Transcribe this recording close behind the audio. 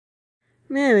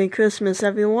Merry Christmas,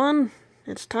 everyone.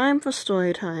 It's time for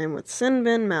story time with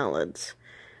SinBinMallards.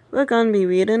 We're going to be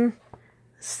reading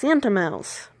Santa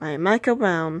Mouse by Michael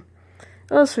Brown,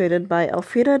 illustrated by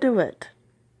Elfrida DeWitt.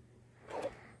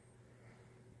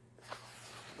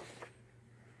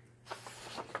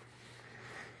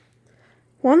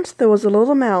 Once there was a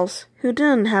little mouse who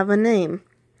didn't have a name.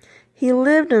 He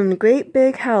lived in a great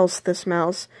big house, this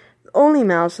mouse, the only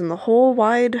mouse in the whole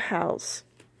wide house.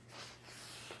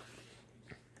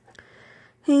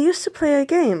 He used to play a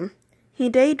game. He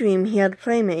daydreamed he had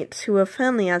playmates who were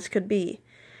friendly as could be.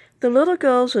 The little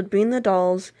girls would bring the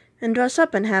dolls and dress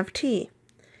up and have tea.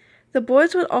 The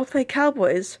boys would all play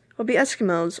cowboys or be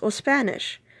Eskimos or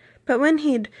Spanish, but when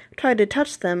he'd try to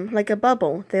touch them like a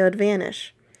bubble, they would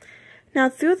vanish. Now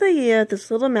through the year this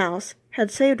little mouse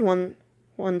had saved one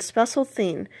special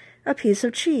thing, a piece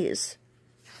of cheese.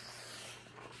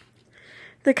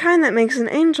 The kind that makes an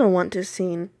angel want to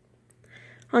sing.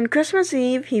 On Christmas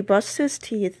Eve he brushed his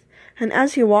teeth, and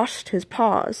as he washed his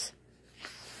paws,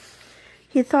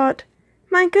 he thought,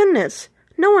 "My goodness,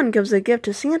 no one gives a gift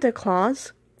to Santa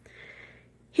Claus."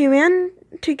 He ran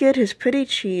to get his pretty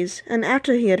cheese, and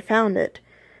after he had found it,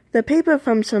 the paper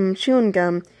from some chewing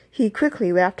gum he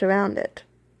quickly wrapped around it.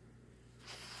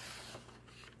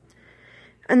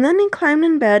 And then he climbed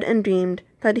in bed and dreamed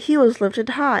that he was lifted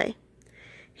high.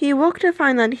 He woke to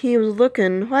find that he was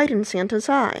looking right in Santa's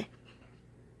eye.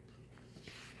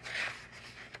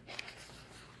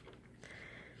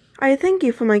 "I thank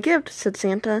you for my gift," said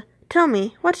Santa. "Tell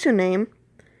me, what's your name?"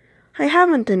 "I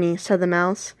haven't any," said the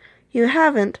mouse. "You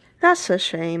haven't? That's a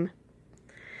shame.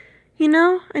 You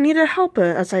know, I need a helper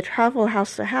as I travel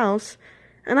house to house,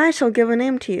 and I shall give a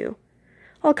name to you.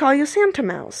 I'll call you Santa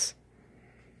Mouse."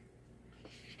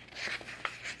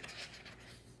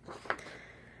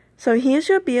 "So here's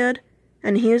your beard,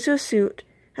 and here's your suit,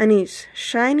 and each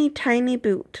shiny tiny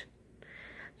boot.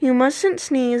 You mustn't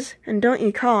sneeze, and don't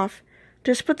you cough.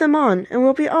 Just put them on, and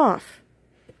we'll be off."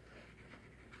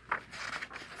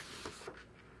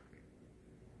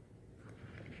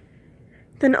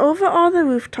 Then over all the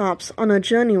rooftops, on a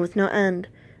journey with no end,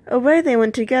 away they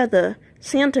went together,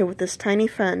 Santa with his tiny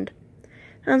friend.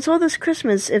 And so this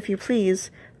Christmas, if you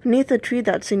please, beneath the tree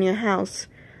that's in your house,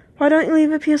 why don't you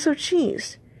leave a piece of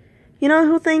cheese? You know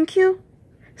who'll thank you?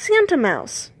 Santa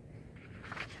Mouse.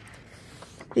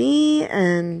 The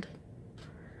end.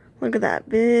 Look at that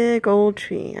big old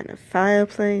tree and a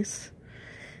fireplace.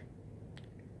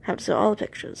 Have to show all the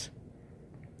pictures.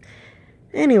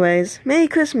 Anyways, Merry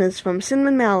Christmas from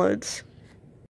SinBinMallards.